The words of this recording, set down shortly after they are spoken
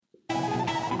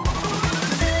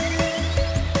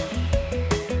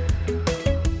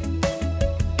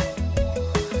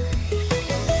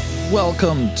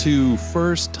Welcome to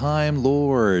First Time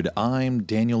Lord. I'm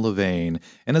Daniel Levane,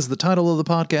 and as the title of the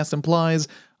podcast implies,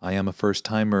 I am a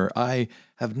first-timer. I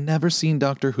have never seen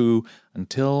Doctor Who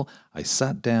until I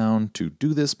sat down to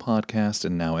do this podcast,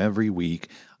 and now every week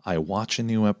I watch a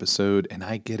new episode and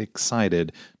I get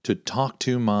excited to talk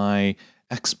to my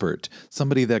expert,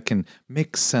 somebody that can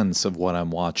make sense of what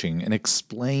I'm watching and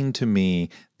explain to me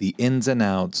the ins and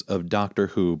outs of Doctor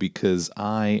Who, because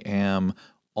I am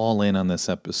all in on this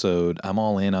episode. I'm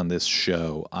all in on this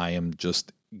show. I am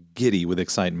just giddy with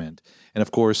excitement. And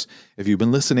of course, if you've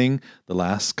been listening the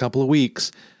last couple of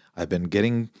weeks, I've been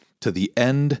getting to the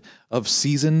end of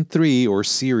season 3 or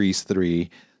series 3.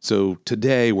 So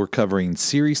today we're covering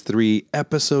series 3,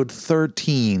 episode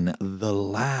 13, The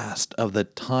Last of the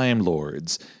Time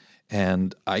Lords.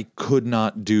 And I could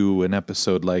not do an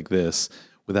episode like this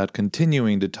without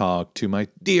continuing to talk to my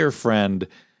dear friend,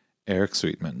 Eric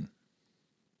Sweetman.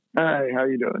 Hi, how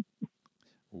you doing?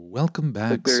 Welcome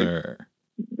back, sir.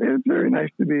 It's very nice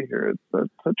to be here.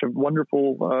 It's such a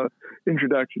wonderful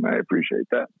introduction. I appreciate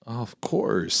that. Of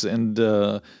course. And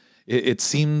it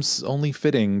seems only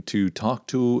fitting to talk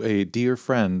to a dear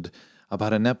friend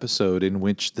about an episode in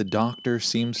which the Doctor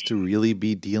seems to really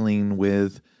be dealing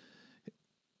with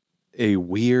a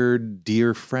weird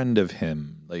dear friend of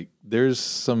him. Like there's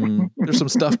some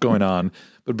stuff going on.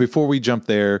 But before we jump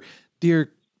there,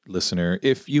 dear listener,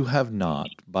 if you have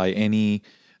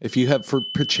for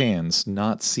perchance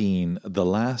not seen The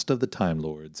Last of the Time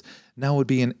Lords, now would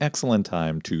be an excellent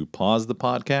time to pause the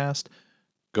podcast,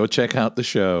 go check out the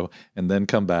show, and then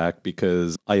come back,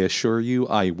 because I assure you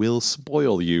I will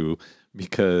spoil you,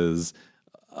 because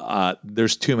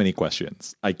there's too many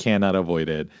questions. I cannot avoid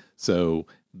it. So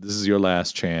this is your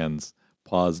last chance.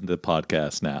 Pause the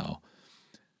podcast now.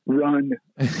 Run.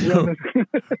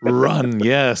 Run,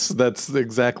 yes. That's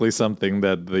exactly something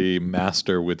that the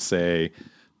master would say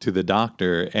to the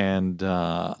Doctor. And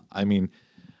I mean,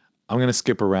 I'm going to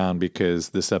skip around because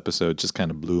this episode just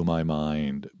kind of blew my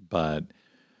mind. But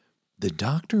the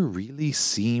Doctor really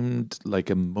seemed like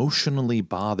emotionally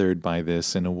bothered by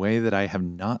this in a way that I have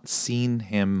not seen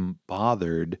him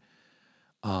bothered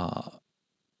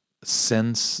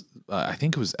since I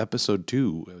think it was episode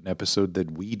 2, an episode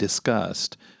that we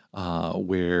discussed,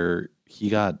 where he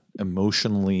got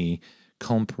emotionally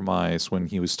compromised when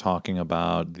he was talking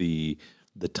about the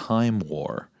Time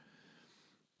War.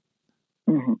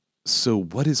 Mm-hmm. So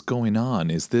what is going on?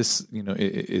 Is this,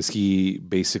 is he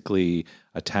basically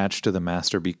attached to the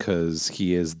Master because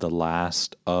he is the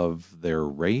last of their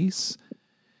race?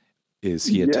 Is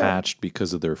he attached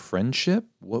because of their friendship?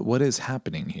 What is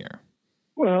happening here?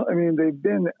 Well, I mean, they've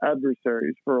been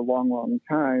adversaries for a long, long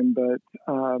time, but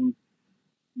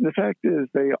the fact is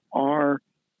they are,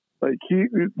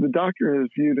 the Doctor has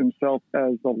viewed himself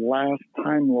as the last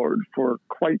Time Lord for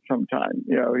quite some time.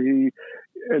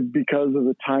 Because of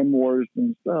the Time Wars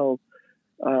themselves,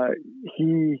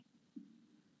 he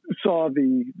saw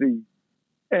the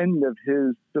end of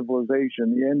his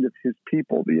civilization, the end of his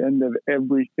people, the end of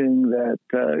everything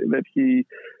that he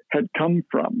had come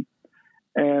from.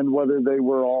 And whether they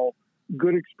were all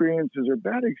good experiences or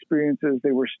bad experiences,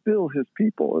 they were still his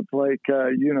people. It's like,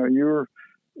 you're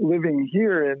living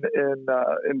here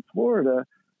in Florida,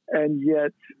 and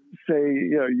yet say,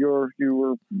 you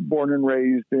were born and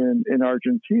raised in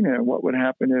Argentina. And what would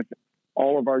happen if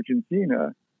all of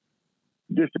Argentina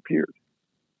disappeared?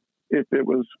 If it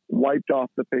was wiped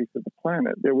off the face of the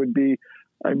planet, there would be,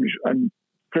 I'm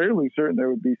fairly certain there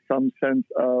would be some sense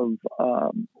of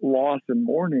loss and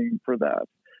mourning for that.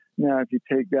 Now, if you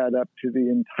take that up to the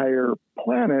entire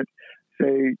planet,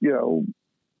 say,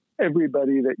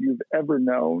 everybody that you've ever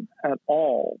known at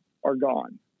all are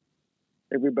gone.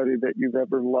 Everybody that you've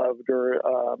ever loved or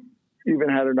even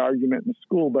had an argument in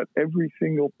school, but every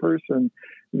single person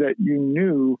that you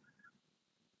knew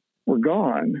were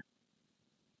gone.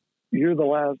 You're the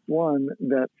last one.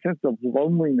 That sense of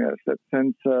loneliness, that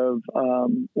sense of,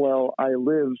 I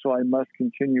live, so I must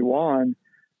continue on.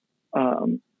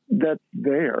 That's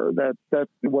there.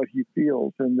 That's what he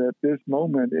feels. And at this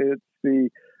moment, it's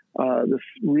this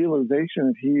realization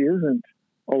that he isn't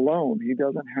alone. He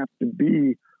doesn't have to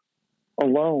be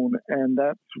alone. And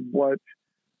that's what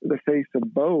the face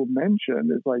of Bo mentioned,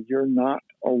 is like, you're not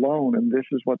alone. And this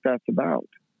is what that's about.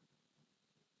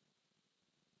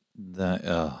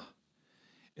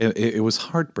 It was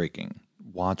heartbreaking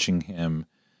watching him,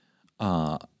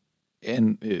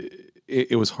 and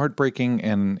it was heartbreaking,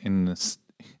 and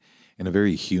in a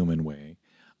very human way.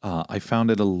 I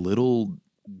found it a little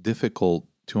difficult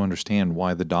to understand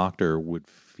why the Doctor would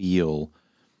feel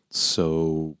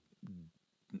so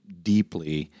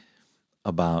deeply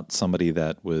about somebody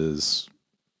that was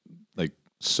like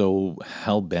so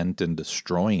hell bent in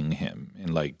destroying him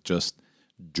and like just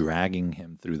dragging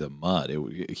him through the mud.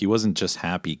 He wasn't just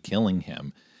happy killing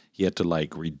him. He had to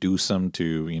like reduce him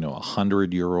to,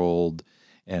 100-year-old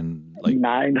and like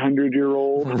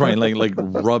 900-year-old. right. Like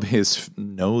rub his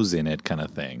nose in it kind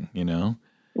of thing,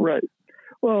 Right.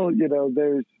 Well,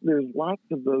 there's lots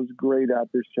of those great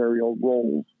adversarial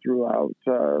roles throughout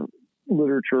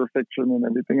literature, fiction, and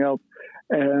everything else.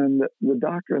 And the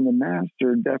Doctor and the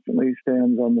Master definitely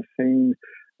stands on the same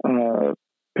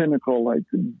pinnacle, like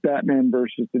Batman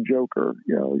versus the Joker.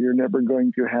 You're never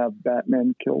going to have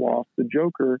Batman kill off the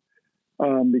Joker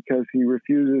because he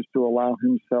refuses to allow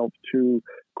himself to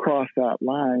cross that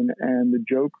line. And the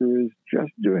Joker is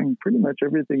just doing pretty much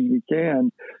everything he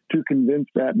can to convince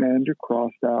Batman to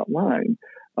cross that line.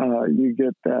 You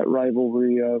get that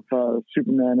rivalry of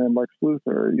Superman and Lex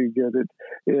Luthor. You get it.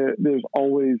 There's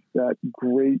always that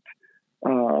great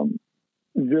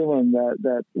villain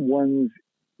that one's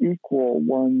equal,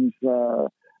 one's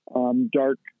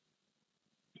dark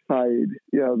side.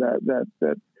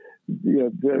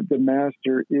 The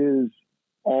Master is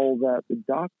all that the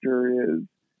Doctor is,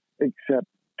 except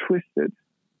twisted.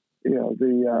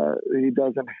 He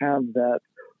doesn't have that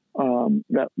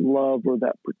love or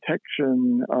that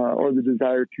protection or the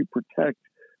desire to protect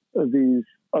these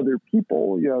other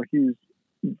people. He's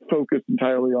focused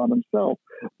entirely on himself.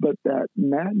 But that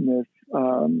madness,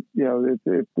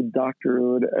 if the Doctor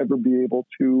would ever be able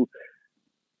to,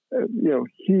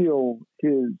 heal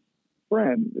his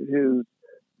friend,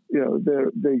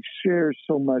 they share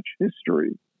so much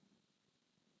history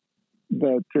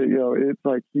that, it's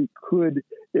like he could,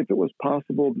 if it was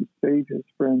possible to save his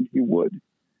friend, he would.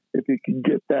 If he could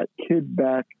get that kid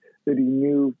back that he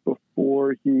knew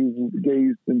before he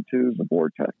gazed into the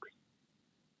vortex.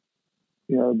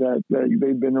 That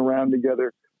they've been around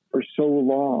together for so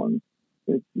long.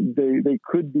 They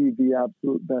could be the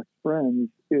absolute best friends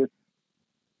if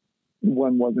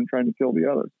one wasn't trying to kill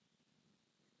the other.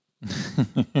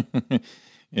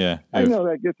 Yeah. I know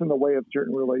that gets in the way of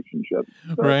certain relationships.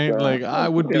 But, right? Like, I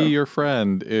would be your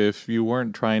friend if you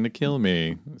weren't trying to kill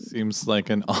me. Seems like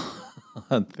an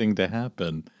odd thing to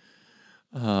happen.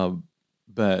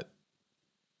 But,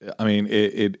 I mean,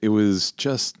 it was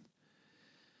just...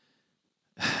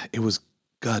 It was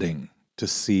gutting to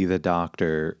see the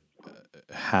Doctor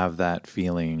have that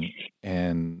feeling,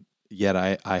 and yet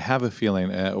I have a feeling.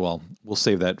 Well, we'll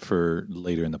save that for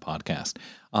later in the podcast.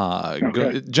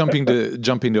 Okay. Jumping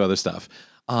to other stuff.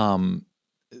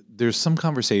 There's some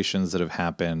conversations that have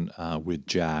happened with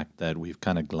Jack that we've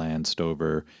kind of glanced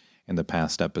over in the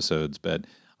past episodes, but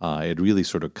it really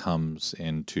sort of comes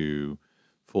into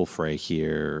full fray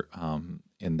here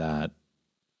in that.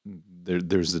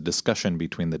 There's a discussion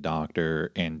between the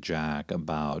Doctor and Jack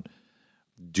about,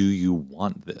 do you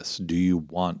want this? Do you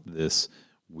want this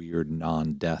weird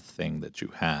non-death thing that you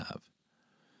have?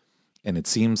 And it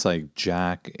seems like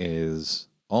Jack is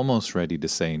almost ready to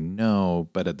say no,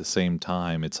 but at the same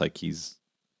time, it's like he's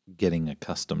getting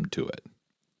accustomed to it.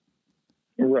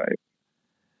 Right.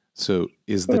 So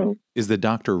is the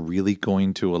Doctor really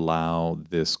going to allow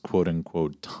this quote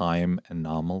unquote time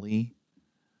anomaly?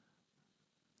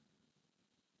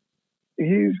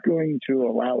 He's going to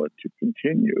allow it to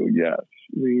continue, yes.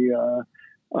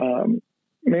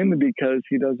 Mainly because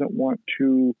he doesn't want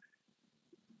to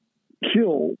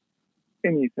kill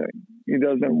anything. He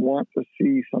doesn't want to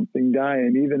see something die,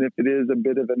 and even if it is a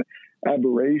bit of an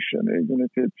aberration, even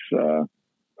if it's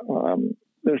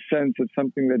the sense of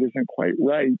something that isn't quite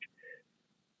right,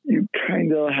 you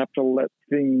kind of have to let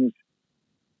things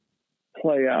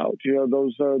play out.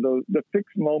 Those are the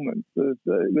fixed moments.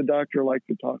 The Doctor likes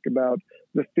to talk about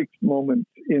the fixed moments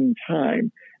in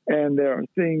time. And there are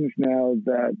things now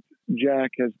that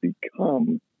Jack has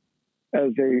become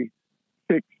as a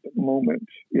fixed moment.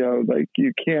 Like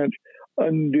you can't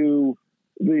undo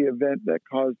the event that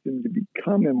caused him to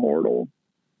become immortal,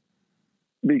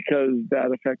 because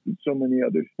that affected so many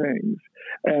other things.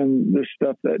 And the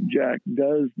stuff that Jack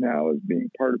does now as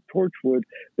being part of Torchwood,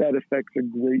 that affects a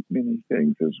great many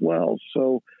things as well.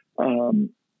 So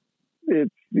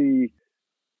it's the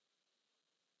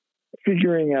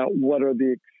figuring out what are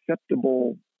the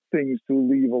acceptable things to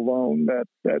leave alone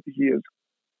that he has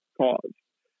caused.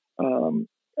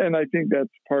 And I think that's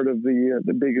part of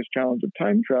the biggest challenge of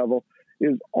time travel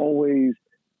is always,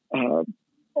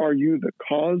 are you the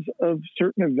cause of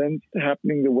certain events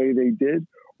happening the way they did,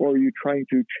 or are you trying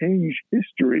to change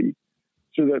history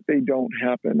so that they don't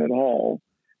happen at all?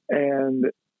 And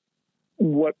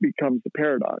what becomes the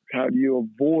paradox? How do you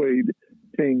avoid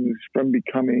things from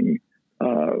becoming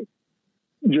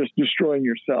just destroying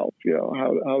yourself.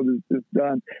 How is this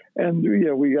done? And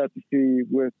we got to see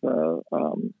with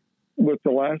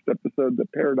the last episode the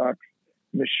paradox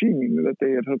machine that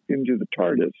they had hooked into the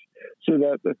TARDIS, so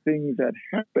that the things that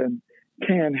happen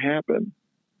can happen,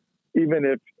 even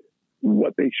if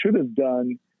what they should have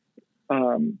done,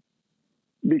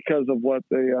 because of what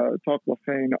the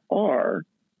Toclafane are,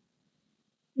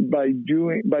 by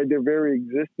their very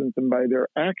existence and by their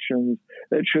actions,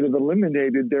 that should have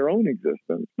eliminated their own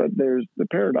existence. But there's the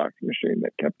paradox machine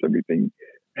that kept everything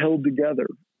held together.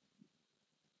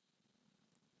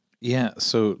 Yeah,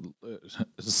 so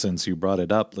since you brought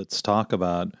it up, let's talk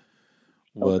about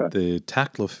what the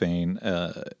Taclophane,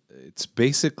 it's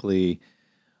basically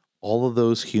all of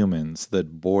those humans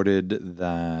that boarded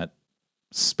that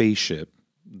spaceship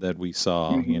that we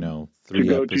saw, 3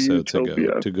 episodes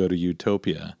ago to go to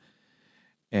Utopia.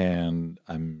 And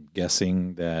I'm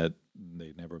guessing that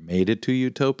they never made it to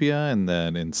Utopia, and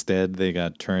that instead they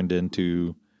got turned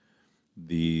into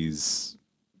these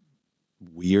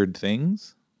weird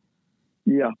things.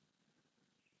 Yeah.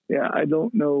 I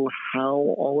don't know how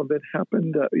all of it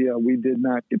happened. We did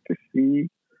not get to see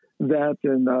that,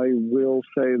 and I will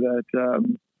say that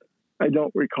I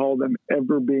don't recall them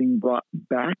ever being brought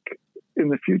back in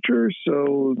the future.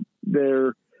 So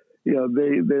their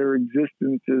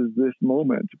existence is this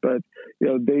moment, but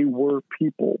they were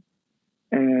people,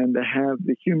 and to have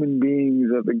the human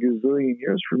beings of a gazillion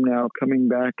years from now coming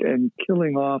back and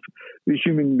killing off the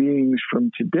human beings from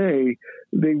today,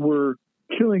 they were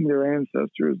killing their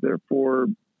ancestors, therefore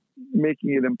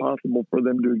making it impossible for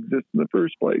them to exist in the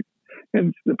first place.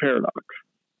 Hence the paradox.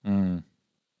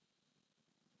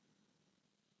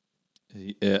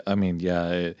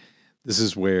 This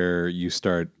is where you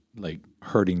start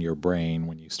hurting your brain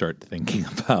when you start thinking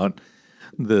about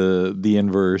the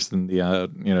inverse and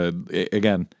the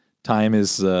again, time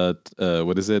is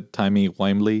what is it?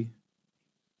 Timey-wimey?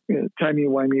 Yeah,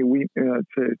 timey-wimey.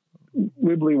 It's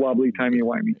wibbly wobbly timey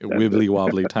wimey. Wibbly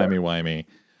wobbly timey wimey.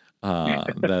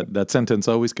 That sentence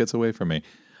always gets away from me,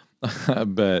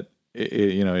 but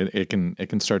it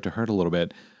can start to hurt a little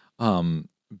bit.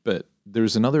 But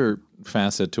there's another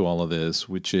facet to all of this,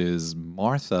 which is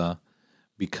Martha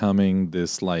becoming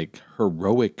this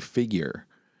heroic figure.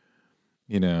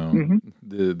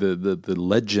 The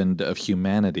legend of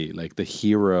humanity, the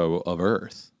hero of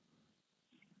Earth.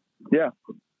 Yeah.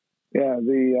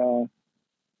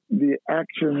 The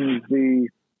actions, the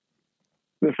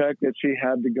fact that she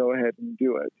had to go ahead and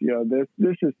do it.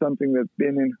 This is something that's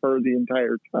been in her the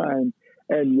entire time,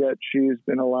 and yet she's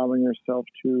been allowing herself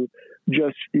to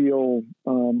just feel,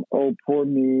 oh, poor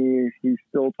me. He's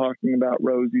still talking about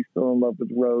Rose. He's still in love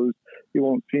with Rose. He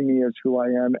won't see me as who I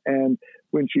am. And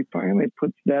when she finally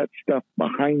puts that stuff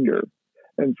behind her,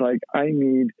 and it's like, I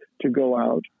need to go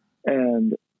out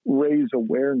and raise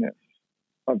awareness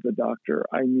of the Doctor.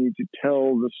 I need to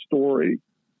tell the story.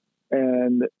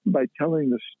 And by telling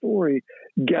the story,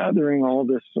 gathering all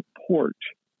this support.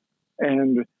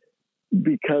 And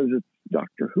because it's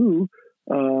Doctor Who,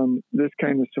 this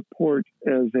kind of support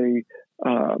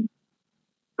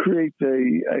creates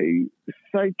a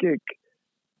psychic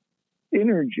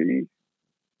energy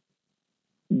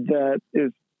that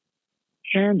is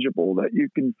tangible, that you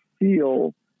can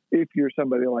feel if you're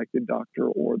somebody like the Doctor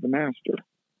or the Master.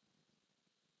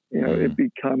 It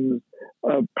becomes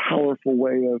a powerful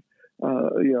way of,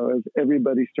 as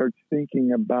everybody starts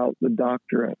thinking about the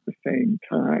Doctor at the same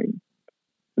time,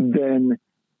 then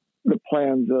the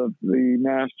plans of the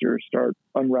Master start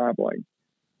unraveling.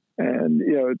 And,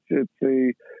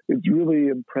 it's really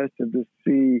impressive to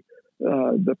see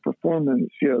the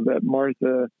performance, that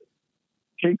Martha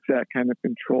takes that kind of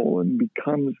control and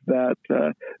becomes that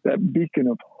beacon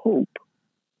of hope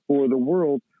for the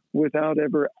world without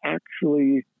ever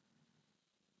actually,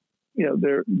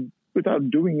 without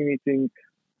doing anything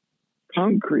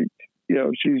concrete.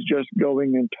 She's just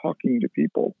going and talking to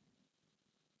people,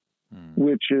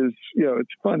 which is,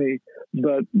 it's funny,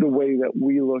 but the way that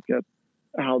we look at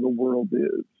how the world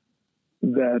is,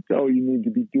 that, oh, you need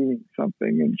to be doing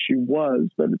something. And she was,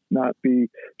 but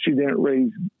she didn't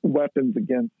raise weapons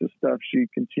against the stuff. She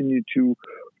continued to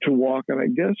walk. And I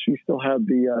guess she still had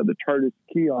the TARDIS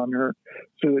key on her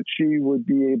so that she would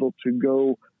be able to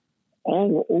go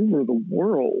all over the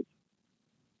world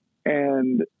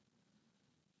and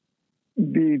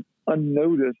be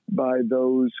unnoticed by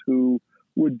those who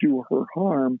would do her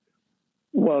harm,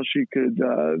 while she could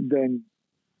then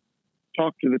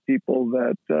talk to the people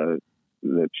that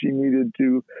she needed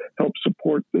to help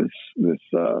support this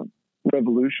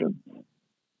revolution.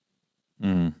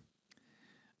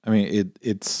 I mean,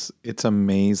 it's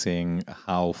amazing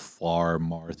how far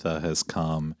Martha has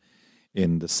come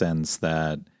in the sense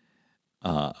that,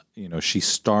 she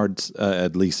starts,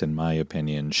 at least in my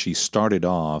opinion, she started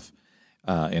off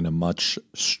in a much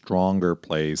stronger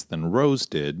place than Rose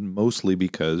did, mostly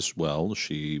because, well,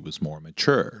 she was more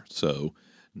mature. So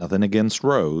nothing against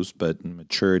Rose, but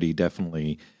maturity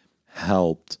definitely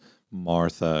helped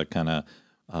Martha kind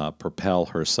of propel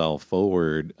herself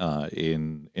forward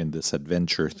in this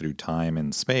adventure through time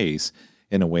and space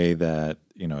in a way that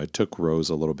it took Rose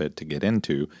a little bit to get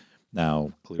into.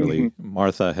 Now, clearly,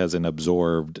 Martha hasn't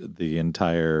absorbed the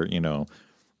entire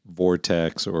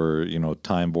vortex or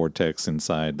time vortex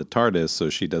inside the TARDIS, so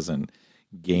she doesn't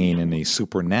gain any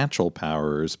supernatural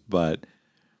powers. But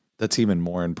that's even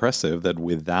more impressive that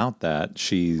without that,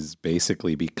 she's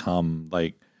basically become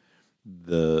like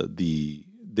the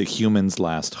human's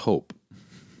last hope.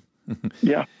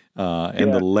 Yeah.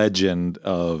 And the legend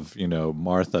of,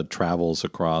 Martha travels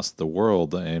across the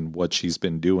world and what she's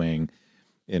been doing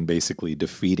in basically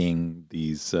defeating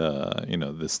these,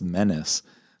 this menace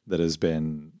that has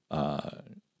been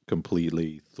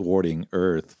completely thwarting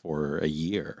Earth for a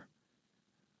year.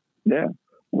 Yeah.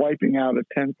 Wiping out a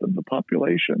tenth of the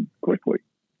population quickly.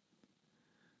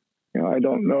 I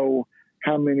don't know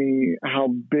how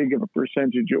big of a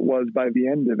percentage it was by the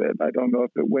end of it. I don't know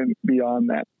if it went beyond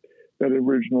that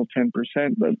original 10%,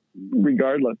 but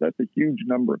regardless, that's a huge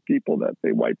number of people that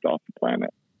they wiped off the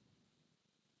planet.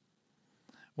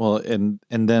 Well, and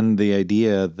then the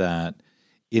idea that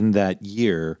in that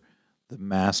year, the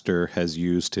Master has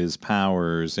used his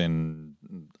powers in,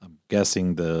 I'm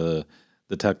guessing the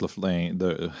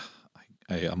Teclaflame,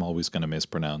 I'm always going to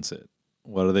mispronounce it.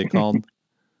 What are they called?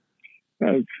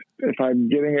 If I'm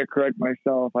getting it correct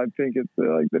myself, I think it's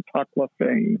the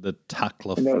Teclaflame. The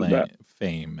Teclaflame.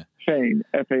 Fame.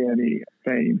 F-A-N-E.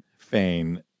 Fame.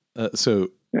 Fame. So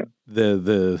yeah.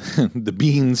 the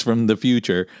beings from the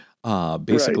future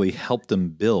basically helped them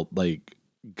build like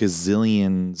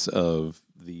gazillions of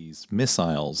these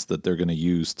missiles that they're going to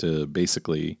use to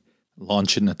basically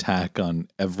launch an attack on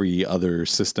every other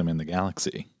system in the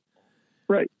galaxy.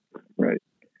 Right.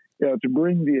 To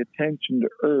bring the attention to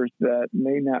Earth that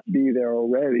may not be there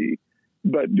already,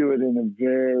 but do it in a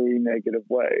very negative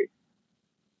way.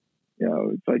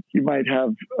 It's like you might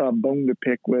have a bone to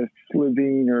pick with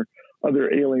Slitheen or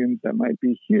other aliens that might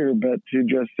be here, but to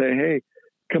just say, hey,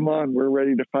 come on, we're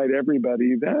ready to fight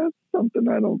everybody, that's something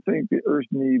I don't think the Earth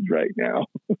needs right now.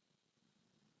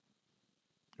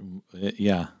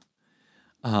 Yeah.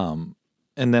 And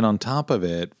then on top of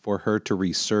it, for her to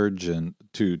resurge and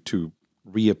to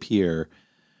reappear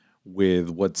with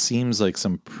what seems like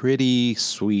some pretty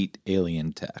sweet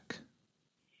alien tech.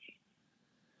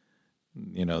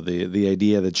 The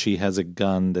idea that she has a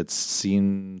gun that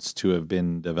seems to have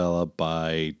been developed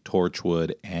by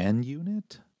Torchwood and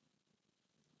UNIT.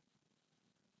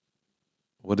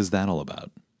 What is that all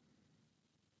about?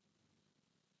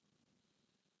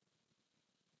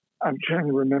 I'm trying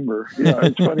to remember.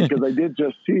 It's funny because I did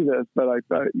just see this, but I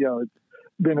thought, it's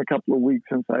been a couple of weeks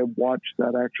since I watched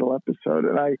that actual episode.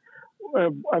 And I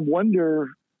wonder,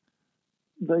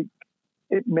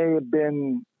 it may have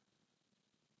been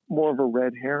more of a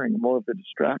red herring, more of a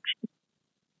distraction.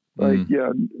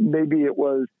 Maybe it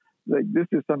was this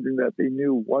is something that they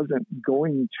knew wasn't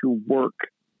going to work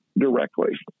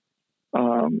directly.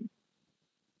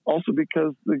 Also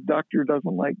because the Doctor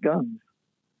doesn't like guns.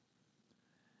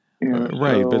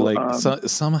 Right, but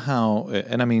somehow,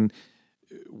 and I mean,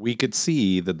 we could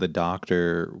see that the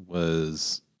Doctor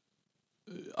was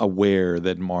aware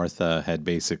that Martha had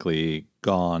basically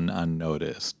gone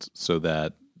unnoticed, so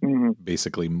that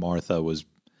basically Martha was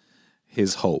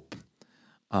his hope.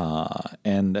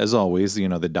 And as always,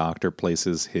 the Doctor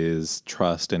places his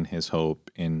trust and his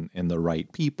hope in the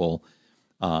right people,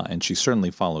 and she certainly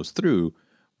follows through,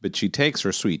 but she takes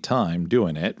her sweet time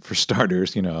doing it, for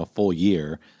starters, a full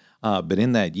year. But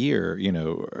in that year,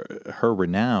 her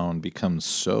renown becomes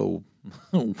so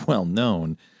well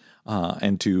known,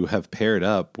 and to have paired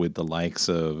up with the likes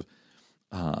of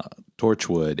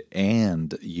Torchwood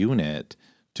and UNIT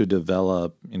to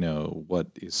develop, what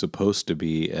is supposed to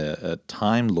be a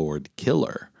Time Lord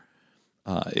killer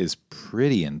is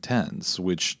pretty intense,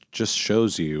 which just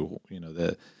shows you,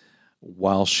 that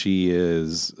while she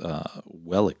is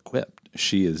well equipped,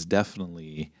 she is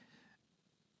definitely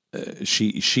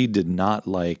she did not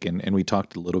like, and we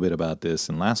talked a little bit about this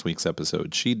in last week's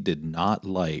episode, she did not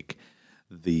like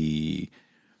the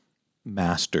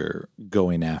Master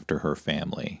going after her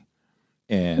family,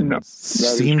 and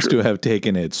seems to have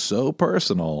taken it so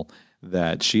personal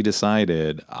that she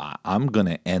decided, I'm going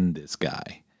to end this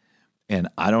guy. And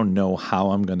I don't know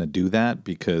how I'm going to do that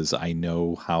because I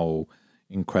know how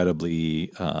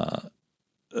incredibly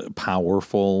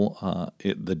powerful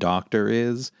the Doctor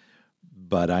is.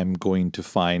 But I'm going to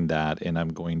find that, and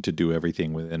I'm going to do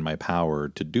everything within my power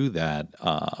to do that.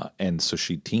 And so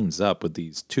she teams up with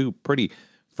these two pretty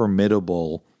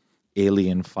formidable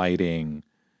alien fighting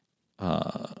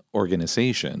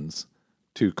organizations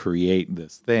to create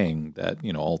this thing that,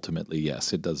 you know, ultimately,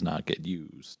 yes, it does not get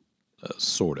used,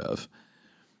 sort of.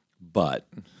 But,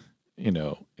 you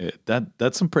know,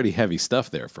 that's some pretty heavy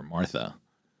stuff there for Martha.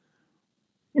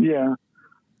 Yeah,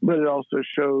 but it also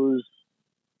shows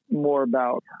more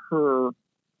about her.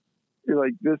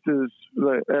 Like, this is,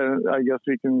 I guess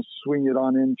we can swing it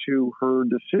on into her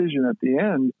decision at the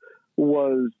end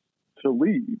was to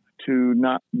leave, to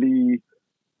not be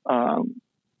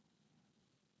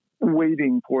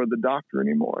waiting for the Doctor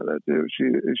anymore. That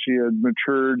she had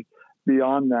matured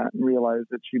beyond that and realized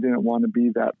that she didn't want to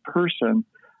be that person,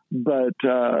 but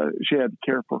she had to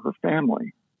care for her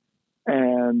family.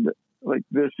 And like,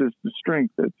 this is the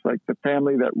strength. It's like the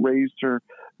family that raised her,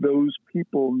 those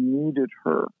people needed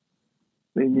her.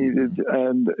 They needed,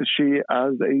 and she,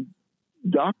 as a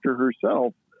doctor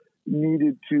herself,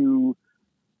 needed to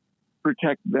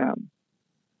protect them.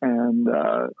 And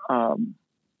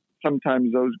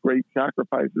sometimes those great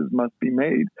sacrifices must be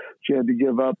made. She had to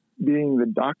give up being the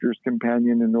Doctor's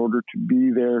companion in order to be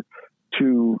there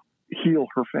to heal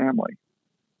her family.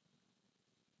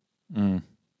 Mm.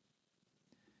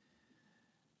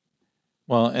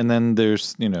 Well, and then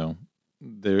there's, you know,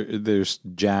 there's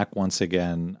Jack once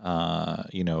again,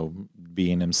 you know,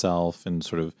 being himself and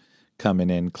sort of coming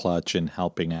in clutch and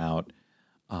helping out,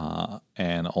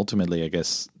 and ultimately, I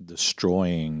guess,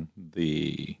 destroying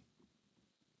the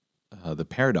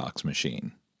paradox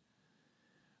machine,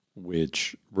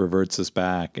 which reverts us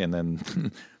back, and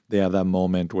then they have that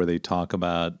moment where they talk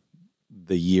about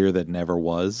the year that never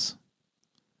was,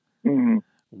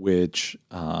 which.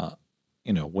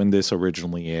 You know, when this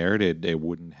originally aired, it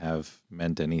wouldn't have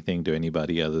meant anything to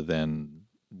anybody other than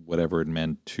whatever it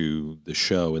meant to the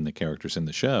show and the characters in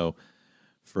the show.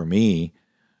 For me,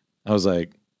 I was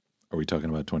like, are we talking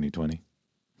about 2020?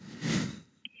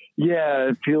 Yeah,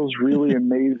 it feels really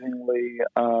amazingly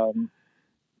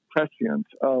prescient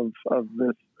of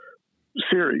this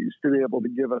series to be able to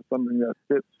give us something that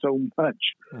fits so much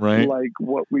like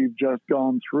what we've just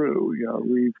gone through. You know,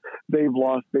 they've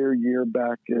lost their year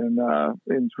back in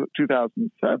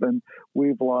 2007.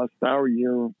 We've lost our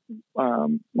year,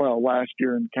 last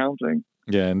year and counting.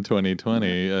 Yeah, in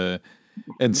 2020,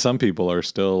 and some people are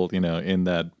still, you know,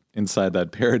 inside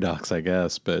that paradox, I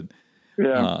guess. But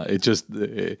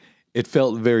it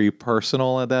felt very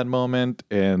personal at that moment,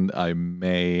 and I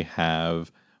may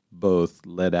have both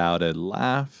let out a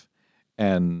laugh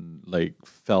and like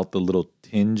felt a little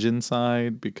tinge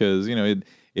inside because, you know,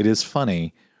 it is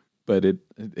funny, but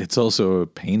it's also a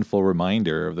painful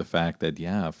reminder of the fact that,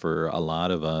 yeah, for a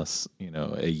lot of us, you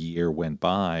know, a year went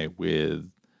by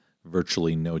with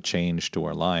virtually no change to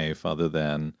our life other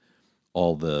than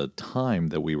all the time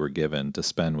that we were given to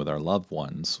spend with our loved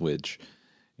ones, which,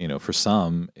 you know, for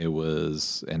some it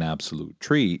was an absolute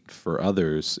treat. For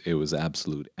others, it was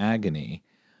absolute agony.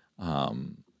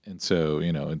 And so,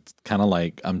 you know, it's kind of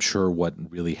like, I'm sure what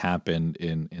really happened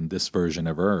in this version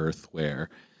of Earth where,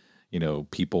 you know,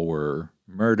 people were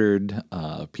murdered,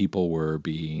 people were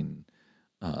being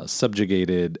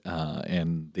subjugated,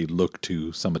 and they looked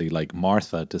to somebody like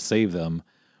Martha to save them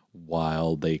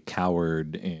while they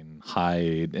cowered and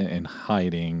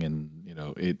hiding. And, you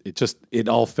know, it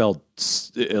all felt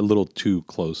a little too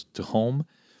close to home.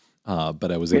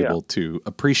 But I was able to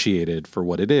appreciate it for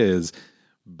what it is.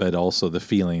 But also the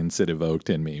feelings it evoked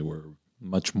in me were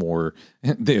much more,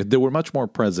 they were much more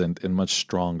present and much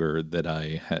stronger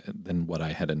than what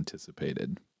I had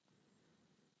anticipated.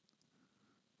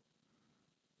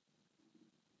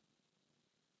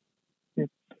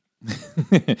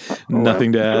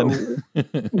 Nothing to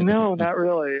add? No, not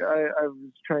really. I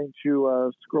was trying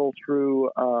to scroll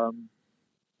through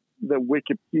the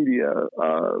Wikipedia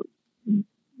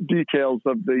details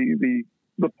of the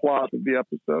plot of the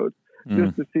episode,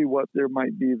 just to see what there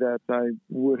might be that I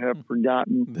would have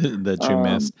forgotten that you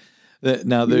missed.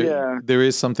 Now there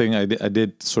is something I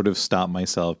did sort of stop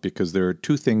myself because there are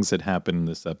two things that happen in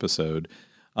this episode,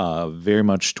 very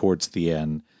much towards the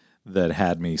end, that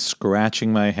had me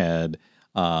scratching my head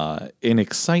in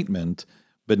excitement,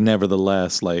 but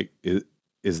nevertheless, like,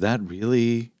 is that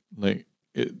really, like,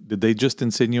 did they just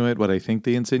insinuate what I think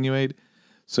they insinuate?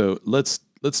 So let's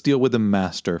deal with the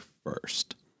Master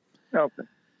first. Okay.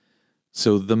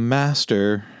 So the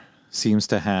Master seems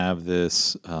to have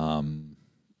this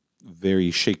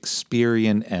very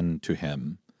Shakespearean end to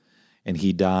him. And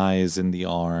he dies in the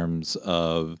arms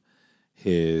of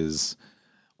his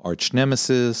arch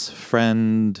nemesis,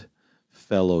 friend,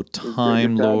 fellow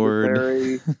Time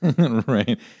Lord.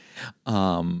 Right.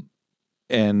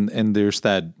 And there's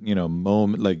that,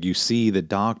 moment, like you see the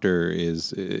Doctor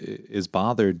is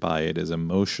bothered by it, is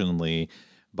emotionally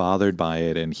bothered by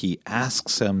it, and he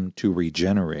asks him to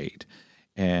regenerate,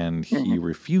 and he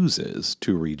refuses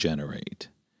to regenerate.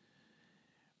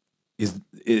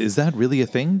 Is that really a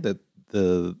thing, that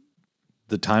the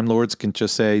Time Lords can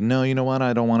just say, no, you know what,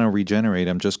 I don't want to regenerate,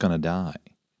 I'm just going to die?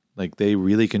 Like, they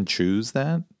really can choose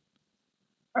that?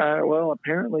 Well,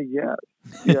 apparently, yes.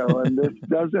 And this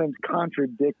doesn't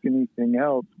contradict anything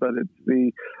else, but it's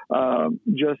the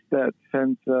just that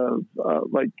sense of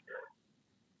like,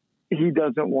 he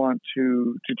doesn't want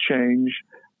to change.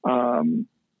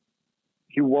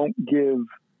 He won't give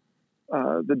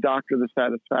the Doctor the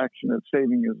satisfaction of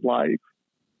saving his life.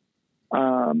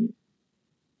 And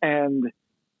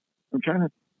I'm trying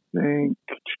to think.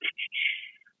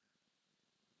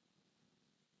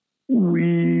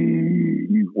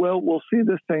 We'll see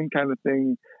the same kind of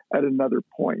thing at another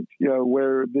point,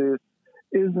 where this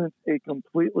isn't a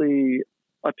completely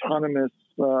autonomous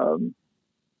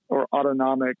or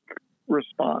autonomic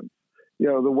response.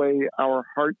 The way our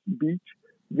hearts beat,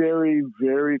 very,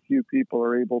 very few people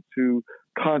are able to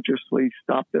consciously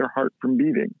stop their heart from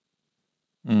beating.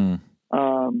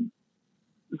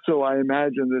 So I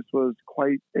imagine this was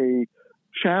quite a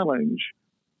challenge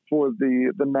for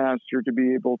the Master to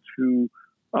be able to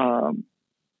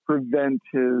prevent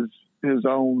his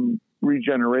own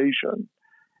regeneration.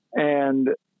 And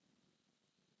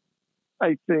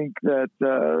I think that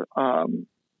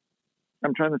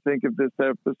I'm trying to think if this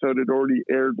episode had already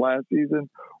aired last season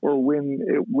or when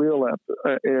it will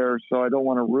air, so I don't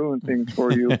want to ruin things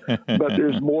for you. But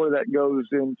there's more that goes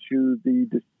into the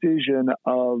decision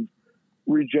of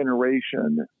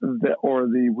regeneration or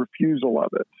the refusal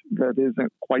of it that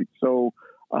isn't quite so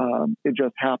it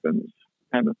just happens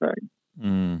kind of thing.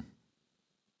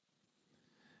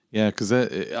 Yeah, because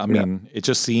mean, it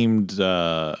just seemed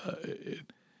for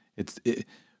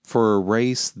a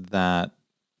race that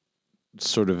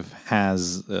sort of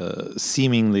has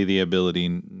seemingly the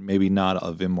ability, maybe not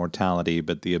of immortality,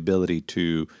 but the ability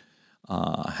to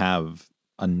have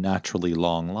unnaturally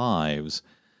long lives.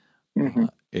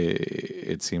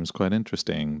 It seems quite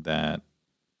interesting that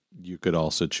you could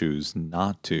also choose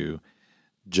not to,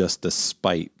 just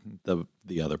despite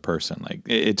the other person. Like,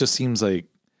 it just seems like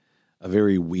a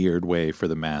very weird way for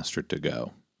the Master to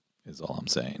go, is all I'm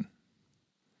saying.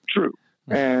 True.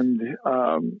 And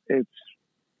it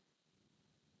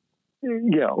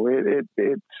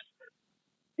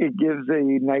gives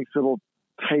a nice little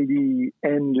tidy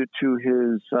end to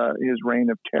his reign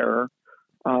of terror.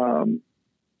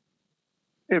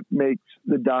 It makes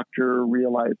the Doctor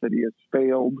realize that he has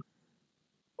failed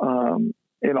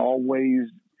in all ways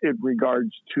in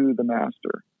regards to the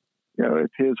Master.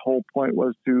 If his whole point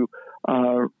was to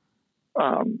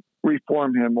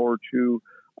reform him or to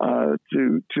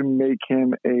make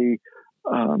him a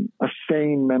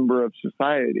sane member of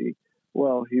society,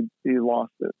 well, he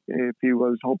lost it. If he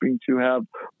was hoping to have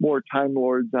more Time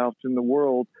Lords out in the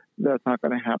world, that's not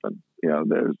going to happen.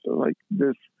 There's like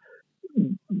this.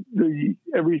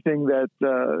 Everything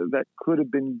that could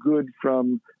have been good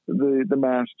from the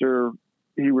Master,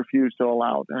 he refused to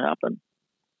allow to happen.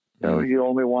 He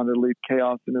only wanted to leave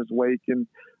chaos in his wake, and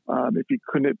if he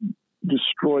couldn't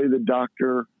destroy the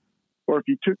Doctor, or if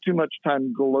he took too much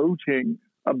time gloating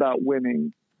about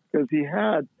winning, because he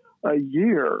had a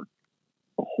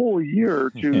whole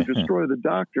year to destroy the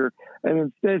Doctor, and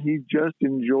instead he just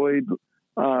enjoyed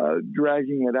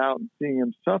dragging it out and seeing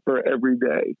him suffer every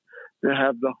day, to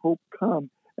have the hope come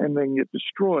and then get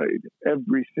destroyed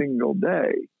every single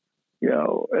day.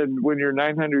 And when you're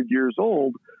 900 years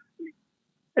old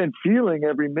and feeling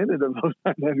every minute of those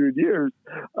 900 years,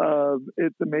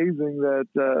 it's amazing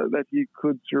that he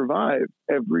could survive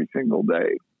every single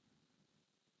day.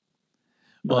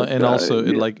 Well, and also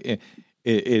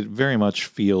it very much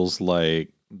feels like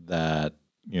that,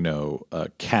 a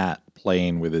cat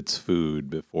playing with its food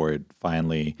before it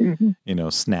finally,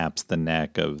 snaps the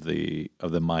neck of the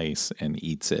mice and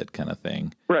eats it, kind of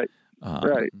thing. Right.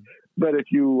 Right. But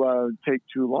if you take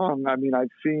too long, I mean, I've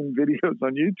seen videos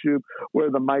on YouTube where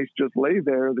the mice just lay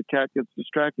there, the cat gets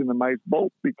distracted, and the mice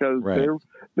bolt because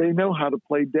they know how to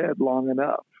play dead long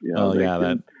enough.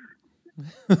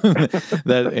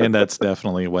 That's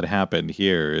definitely what happened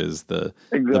here. Is the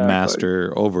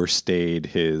Master overstayed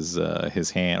his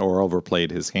hand, or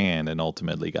overplayed his hand, and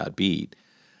ultimately got beat.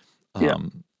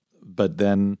 But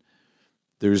then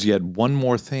there's yet one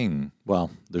more thing. Well,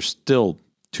 there's still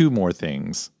two more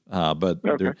things, but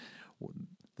Okay.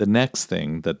 the next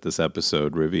thing that this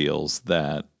episode reveals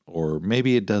that, or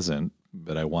maybe it doesn't,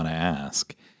 but I want to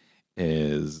ask,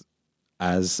 is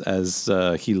as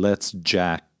he lets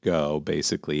Jack go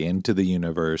basically into the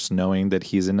universe, knowing that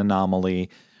he's an anomaly,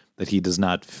 that he does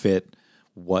not fit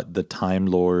what the Time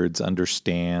Lords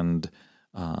understand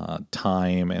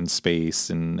time and space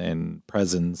and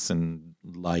presence and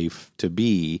life to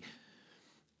be.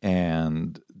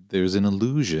 And there's an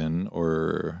illusion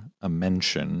or a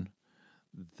mention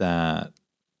that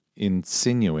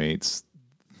insinuates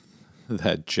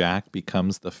that Jack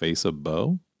becomes the face of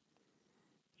Bo.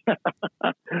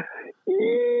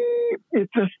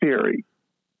 It's a theory.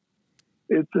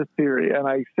 It's a theory. And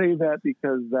I say that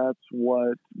because that's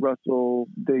what Russell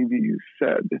Davies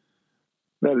said,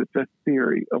 that it's a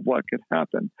theory of what could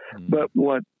happen. But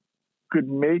what could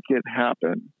make it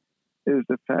happen is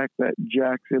the fact that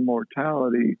Jack's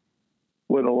immortality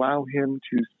would allow him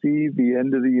to see the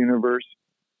end of the universe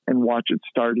and watch it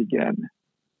start again,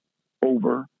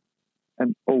 over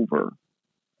and over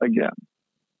again.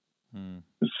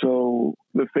 So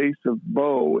the face of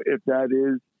Bo, if that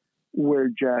is where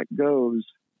Jack goes,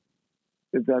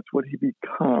 if that's what he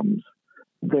becomes,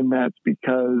 then that's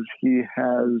because he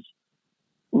has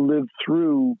lived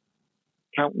through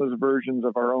countless versions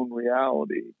of our own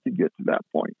reality to get to that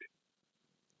point.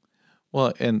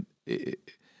 Well, and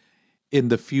in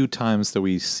the few times that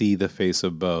we see the face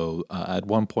of Bo, at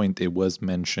one point it was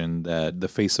mentioned that the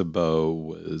face of Bo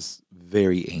was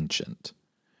very ancient.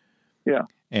 Yeah.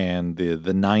 And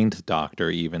the Ninth Doctor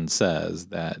even says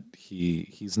that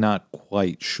he's not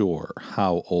quite sure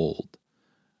how old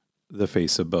the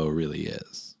face of Bo really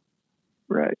is.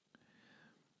 Right.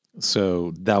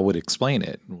 So that would explain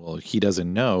it. Well, he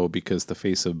doesn't know because the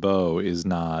face of Bo is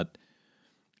not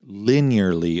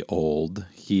linearly old.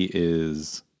 He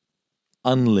is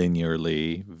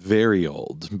unlinearly very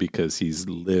old because he's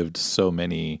lived so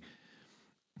many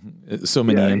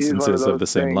instances of the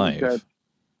same life.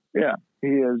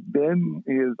 He has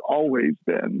always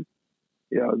been,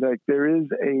 like there is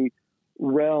a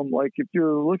realm, like if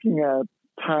you're looking at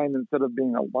time instead of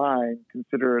being a line,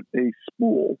 consider it a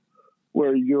spool,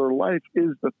 where your life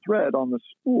is the thread on the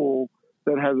spool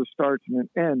that has a start and an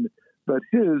end, but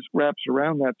his wraps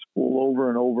around that spool over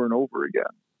and over and over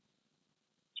again.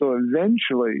 So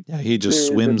eventually... Yeah, he just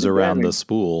swims around the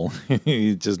spool.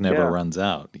 He just never runs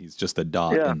out. He's just a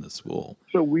dot in the spool.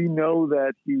 So we know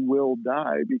that he will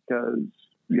die because,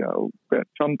 at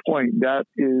some point that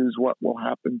is what will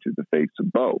happen to the face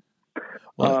of Bo.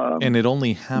 Well, and it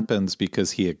only happens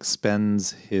because he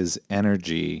expends his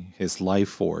energy, his life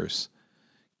force,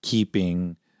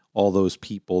 keeping all those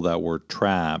people that were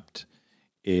trapped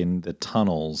in the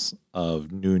tunnels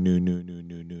of New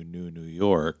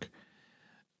York,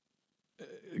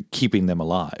 keeping them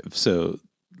alive. So,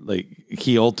 like,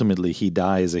 he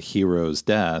dies a hero's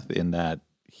death in that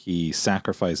he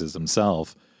sacrifices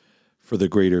himself for the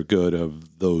greater good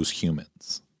of those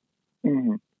humans.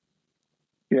 Mm-hmm.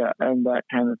 Yeah, and that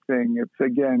kind of thing. It's,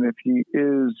 again, if he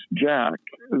is Jack,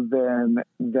 then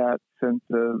that sense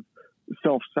of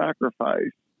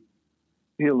self-sacrifice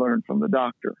he learned from the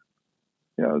Doctor.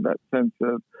 That sense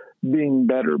of being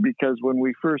better. Because when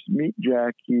we first meet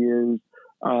Jack, he is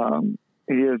a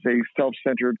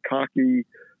self-centered, cocky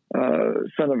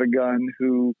son of a gun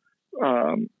who,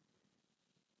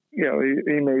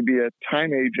 he may be a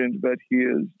time agent, but he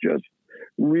is just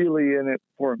really in it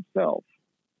for himself.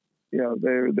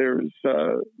 There's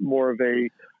more of a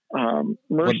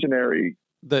mercenary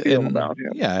feel about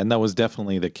him. Yeah, and that was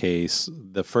definitely the case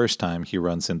the first time he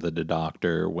runs into the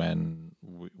Doctor when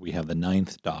we have the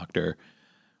Ninth Doctor.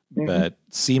 Mm-hmm. But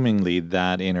seemingly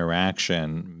that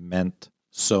interaction meant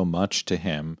so much to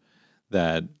him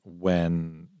that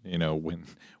when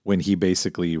he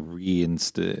basically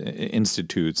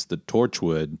institutes the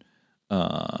Torchwood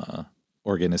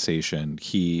organization,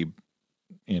 he,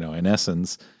 in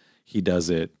essence, he does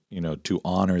it, to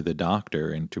honor the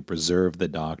Doctor and to preserve the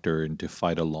Doctor and to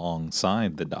fight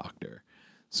alongside the Doctor.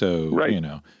 So, right.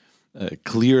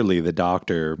 Clearly the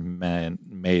Doctor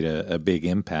made a big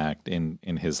impact in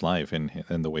his life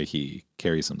and the way he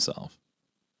carries himself.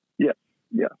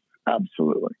 Yes,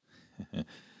 absolutely.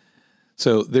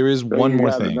 So there is one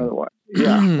more thing.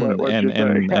 Yeah,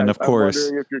 and of course, I'm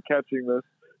wondering if you're catching this.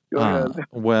 Go ahead.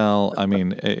 Well, I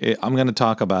mean, I'm going to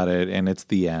talk about it, and it's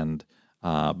the end.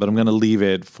 But I'm going to leave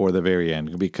it for the very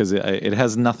end because it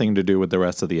has nothing to do with the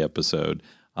rest of the episode.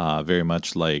 Very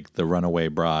much like the Runaway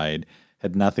Bride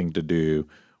had nothing to do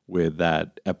with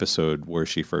that episode where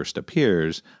she first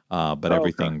appears, but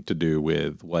everything to do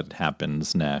with what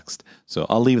happens next. So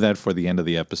I'll leave that for the end of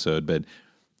the episode. But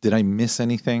did I miss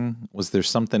anything? Was there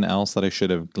something else that I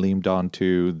should have gleamed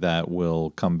onto that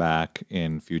will come back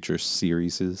in future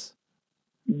series?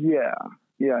 Yeah,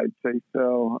 I'd say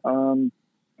so.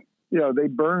 They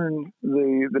burn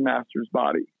the Master's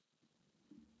body.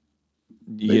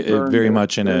 Yeah, very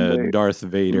much in a Darth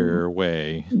Vader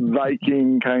way.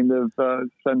 Viking kind of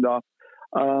send off.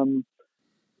 You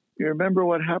remember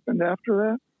what happened after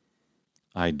that?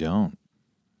 I don't.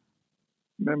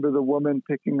 Remember the woman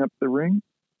picking up the ring?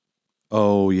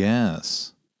 Oh,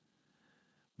 yes.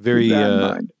 Very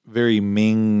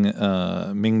Ming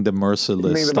the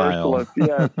Merciless style. Merciless,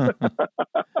 yes.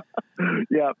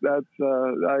 Yeah, that's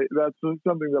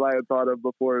something that I had thought of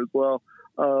before as well.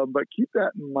 But keep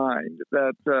that in mind,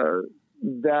 that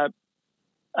that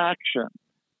action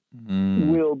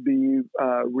will be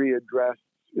readdressed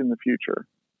in the future.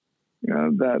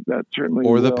 That certainly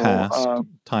or the will. past.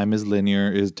 Time is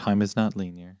linear. Time is not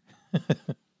linear.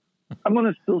 I'm going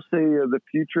to still say the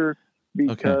future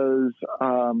because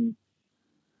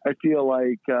I feel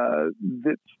like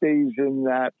that stays in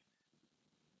that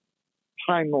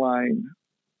timeline,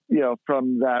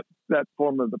 from that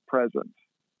form of the present.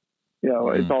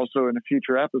 It's also in a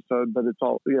future episode, but it's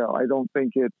all, I don't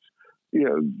think it's,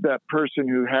 that person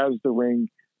who has the ring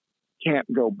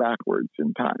can't go backwards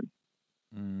in time.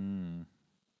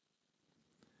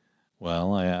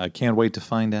 Well, I can't wait to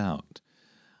find out.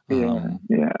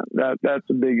 That's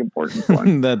a big important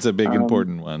one. That's a big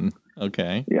important one.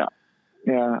 Okay. Yeah.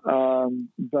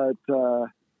 But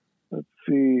let's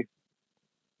see.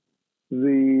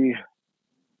 The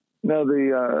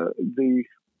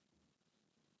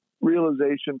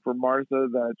realization for Martha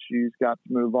that she's got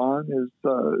to move on is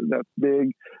that's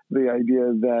big. The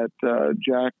idea that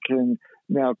Jack can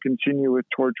now continue with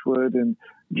Torchwood and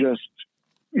just,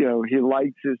 he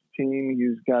likes his team.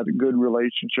 He's got a good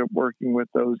relationship working with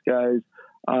those guys.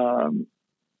 And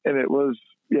it was,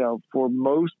 for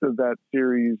most of that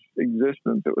series'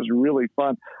 existence, it was really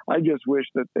fun. I just wish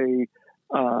that they,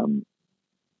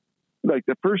 like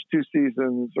the first two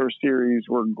seasons or series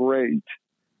were great.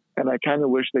 And I kind of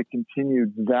wish they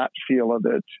continued that feel of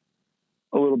it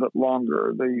a little bit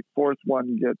longer. The fourth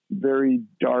one gets very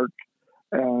dark,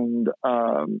 and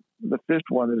the fifth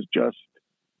one is just,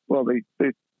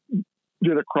 they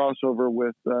did a crossover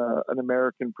with an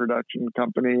American production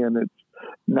company, and it's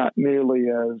not nearly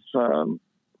as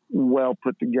well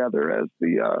put together as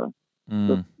the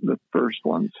first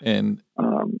ones. And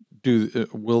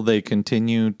will they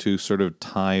continue to sort of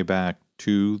tie back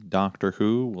to Doctor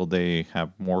Who? Will they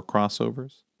have more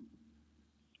crossovers?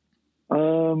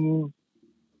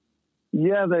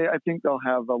 I think they'll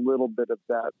have a little bit of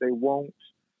that. They won't.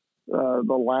 The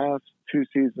last two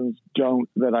seasons don't,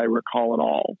 that I recall at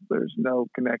all. There's no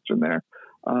connection there.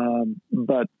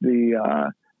 But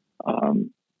the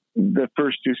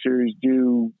first two series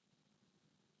do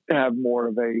have more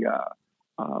of an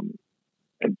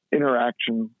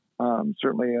interaction.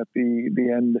 Certainly at the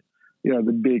end,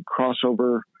 the big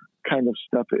crossover kind of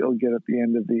stuff that you'll get at the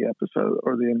end of the episode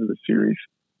or the end of the series.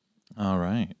 All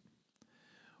right.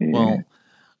 Yeah. Well,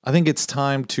 I think it's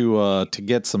time to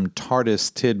get some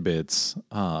TARDIS tidbits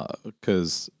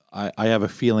because I have a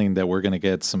feeling that we're going to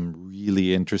get some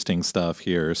really interesting stuff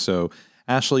here. So,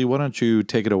 Ashley, why don't you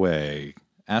take it away?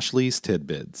 Ashley's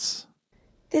Tidbits.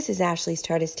 This is Ashley's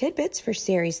TARDIS Tidbits for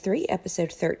Series 3,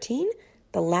 Episode 13,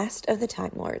 The Last of the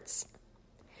Time Lords.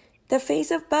 The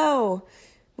Face of Bo!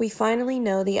 We finally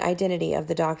know the identity of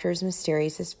the Doctor's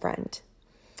mysterious friend.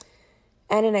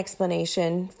 And an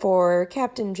explanation for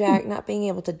Captain Jack not being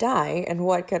able to die and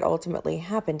what could ultimately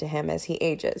happen to him as he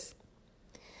ages.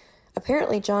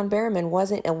 Apparently, John Barrowman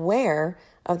wasn't aware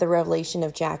of the revelation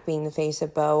of Jack being the face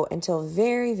of Bo until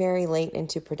very, very late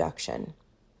into production.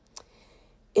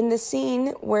 In the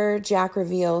scene where Jack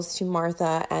reveals to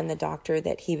Martha and the Doctor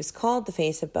that he was called the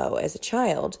face of Bo as a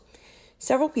child,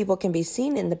 several people can be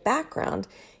seen in the background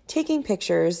taking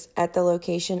pictures at the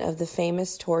location of the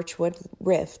famous Torchwood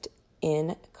Rift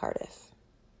in Cardiff.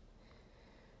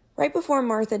 Right before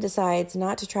Martha decides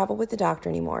not to travel with the Doctor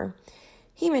anymore,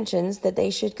 he mentions that they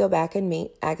should go back and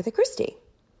meet Agatha Christie.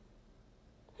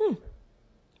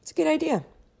 It's a good idea.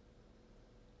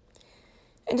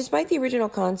 And despite the original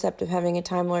concept of having a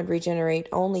Time Lord regenerate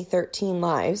only 13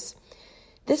 lives,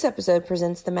 this episode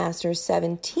presents the Master's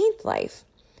 17th life,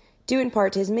 due in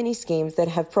part to his many schemes that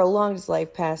have prolonged his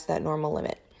life past that normal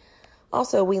limit.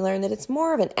 Also, we learn that it's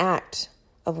more of an act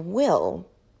of will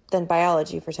than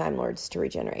biology for Time Lords to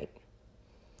regenerate.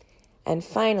 And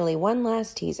finally, one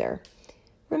last teaser.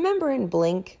 Remember in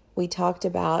Blink, We talked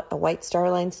about a White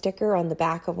Star Line sticker on the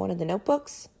back of one of the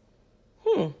notebooks.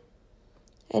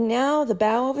 And now the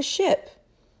bow of a ship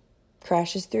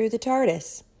crashes through the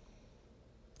TARDIS.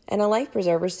 And a life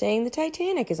preserver saying the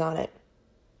Titanic is on it.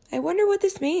 I wonder what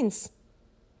this means.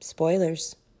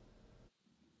 Spoilers.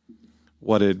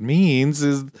 What it means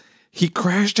is he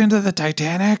crashed into the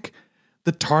Titanic?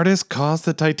 The TARDIS caused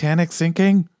the Titanic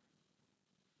sinking?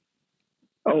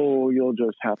 Oh, you'll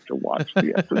just have to watch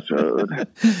the episode.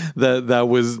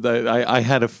 I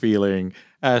had a feeling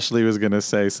Ashley was going to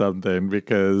say something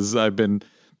because I've been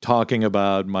talking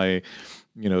about my,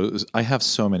 I have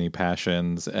so many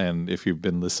passions. And if you've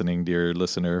been listening, dear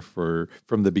listener,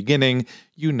 from the beginning,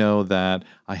 you know that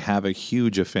I have a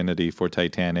huge affinity for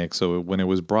Titanic. So when it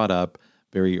was brought up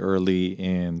very early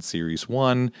in series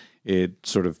 1, it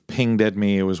sort of pinged at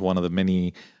me. It was one of the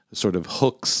many sort of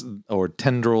hooks or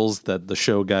tendrils that the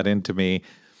show got into me.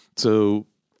 So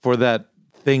for that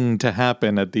thing to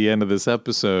happen at the end of this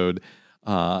episode,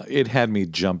 it had me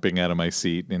jumping out of my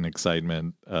seat in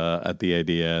excitement at the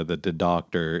idea that the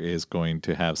Doctor is going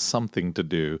to have something to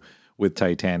do with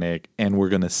Titanic, and we're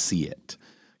going to see it.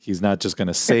 He's not just going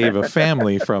to save a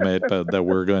family from it, but that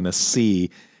we're going to see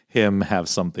him have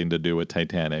something to do with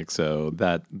Titanic. So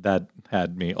that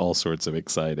had me all sorts of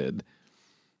excited.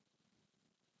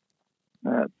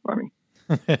 That's funny.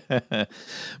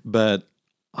 But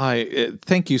I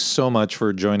thank you so much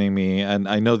for joining me. And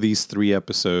I know these 3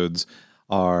 episodes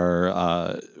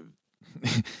are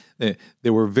they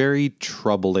were very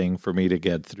troubling for me to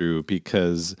get through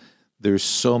because there's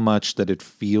so much that it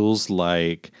feels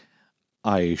like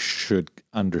I should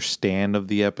understand of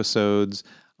the episodes,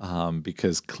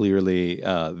 because clearly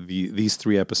these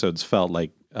 3 episodes felt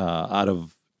like out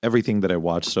of everything that I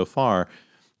watched so far,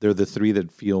 they're the 3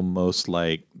 that feel most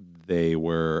like they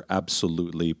were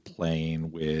absolutely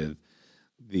playing with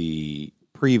the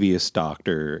previous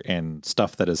Doctor and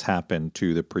stuff that has happened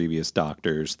to the previous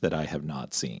Doctors that I have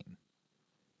not seen.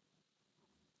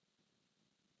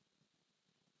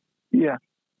 Yeah.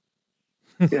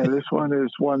 Yeah, this one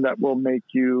is one that will make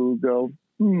you go,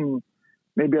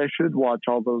 maybe I should watch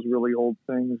all those really old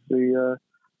things. The,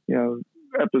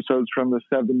 episodes from the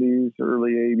 70s,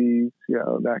 early 80s,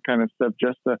 that kind of stuff,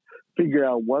 just to figure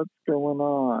out what's going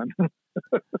on.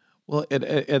 Well,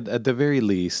 at the very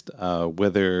least,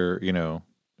 whether,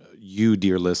 you,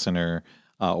 dear listener,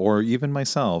 or even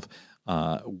myself,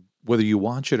 whether you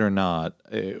watch it or not,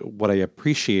 what I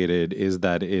appreciated is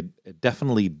that it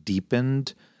definitely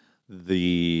deepened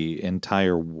the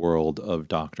entire world of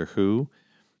Doctor Who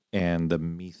and the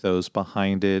mythos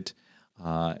behind it.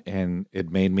 And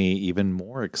it made me even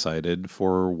more excited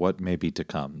for what may be to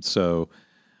come. So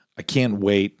I can't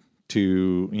wait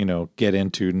to, get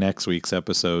into next week's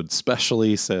episode,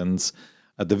 especially since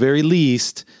at the very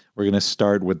least, we're going to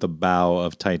start with the bow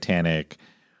of Titanic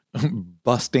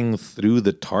busting through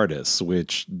the TARDIS,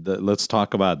 let's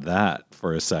talk about that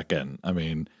for a second. I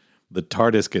mean, the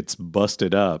TARDIS gets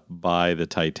busted up by the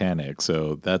Titanic,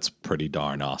 so that's pretty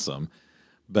darn awesome.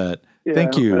 But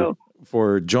thank you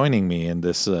for joining me in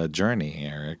this journey,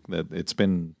 Eric. That it's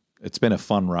been a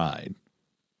fun ride.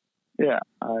 Yeah,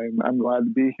 I'm glad to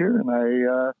be here, and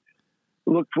I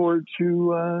look forward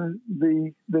to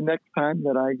the next time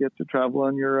that I get to travel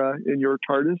on in your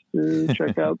TARDIS to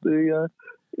check out the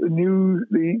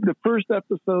first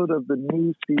episode of the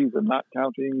new season, not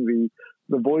counting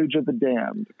the Voyage of the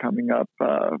Damned coming up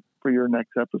for your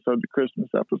next episode, the Christmas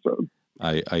episode.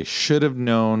 I should have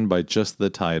known by just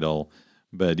the title.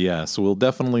 But yes, we'll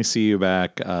definitely see you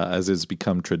back as it's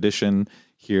become tradition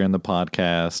here in the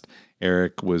podcast.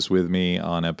 Eric was with me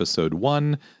on episode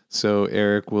 1, so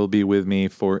Eric will be with me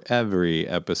for every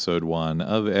episode 1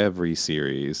 of every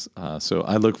series. So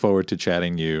I look forward to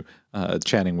chatting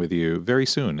with you very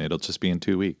soon. It'll just be in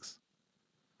 2 weeks.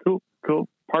 Cool.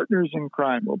 Partners in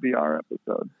Crime will be our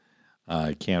episode.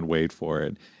 I can't wait for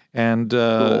it. And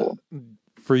cool.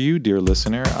 For you, dear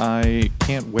listener, I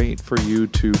can't wait for you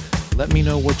to let me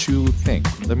know what you think.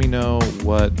 Let me know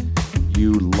what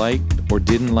you liked or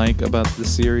didn't like about the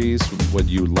series, what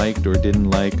you liked or didn't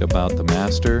like about the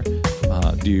Master.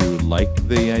 Do you like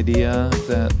the idea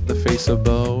that the face of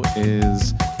Bo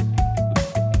is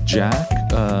Jack?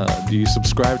 Do you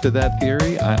subscribe to that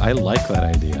theory? I like that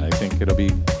idea. I think it'll be.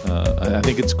 I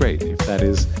think it's great if that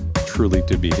is truly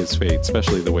to be his fate,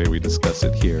 especially the way we discuss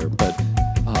it here. But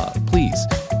please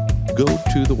go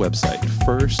to the website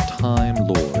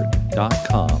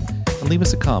firsttimelord.com and leave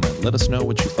us a comment. Let us know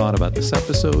what you thought about this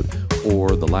episode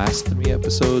or the last 3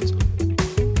 episodes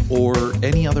or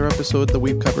any other episode that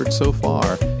we've covered so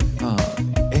far.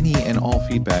 Any and all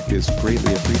feedback is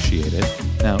greatly appreciated.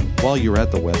 Now, while you're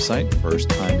at the website,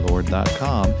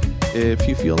 firsttimelord.com, if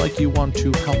you feel like you want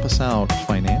to help us out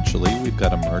financially, we've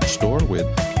got a merch store with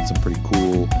some pretty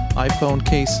cool iPhone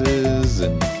cases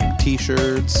and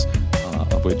t-shirts,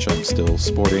 of which I'm still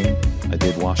sporting. I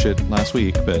did wash it last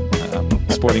week, but I'm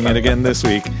sporting it again this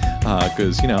week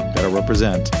because, got to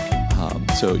represent.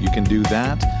 So you can do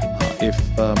that. If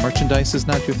merchandise is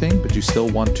not your thing, but you still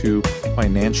want to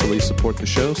financially support the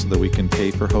show so that we can pay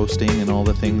for hosting and all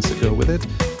the things that go with it,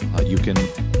 you can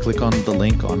click on the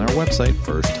link on our website,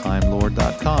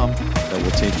 firsttimelord.com. That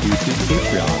will take you to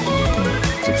Patreon, and you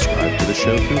can subscribe to the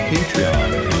show through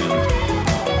Patreon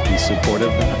and be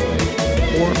supportive that way.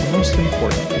 Or most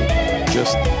importantly,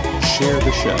 just share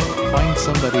the show. Find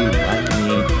somebody like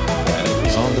me that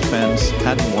was on the fence,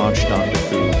 hadn't watched Doctor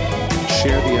Who.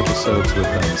 Share the episodes with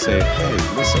them. Say, hey,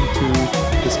 listen to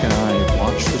this guy,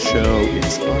 watch the show.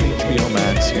 It's on HBO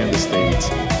Max here in the States.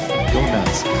 Go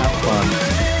nuts, have fun.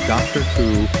 Doctor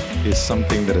Who is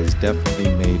something that has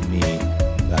definitely made me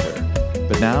better.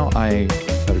 But now I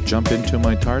gotta jump into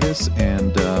my TARDIS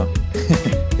and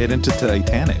head into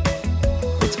Titanic.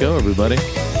 Let's go, everybody.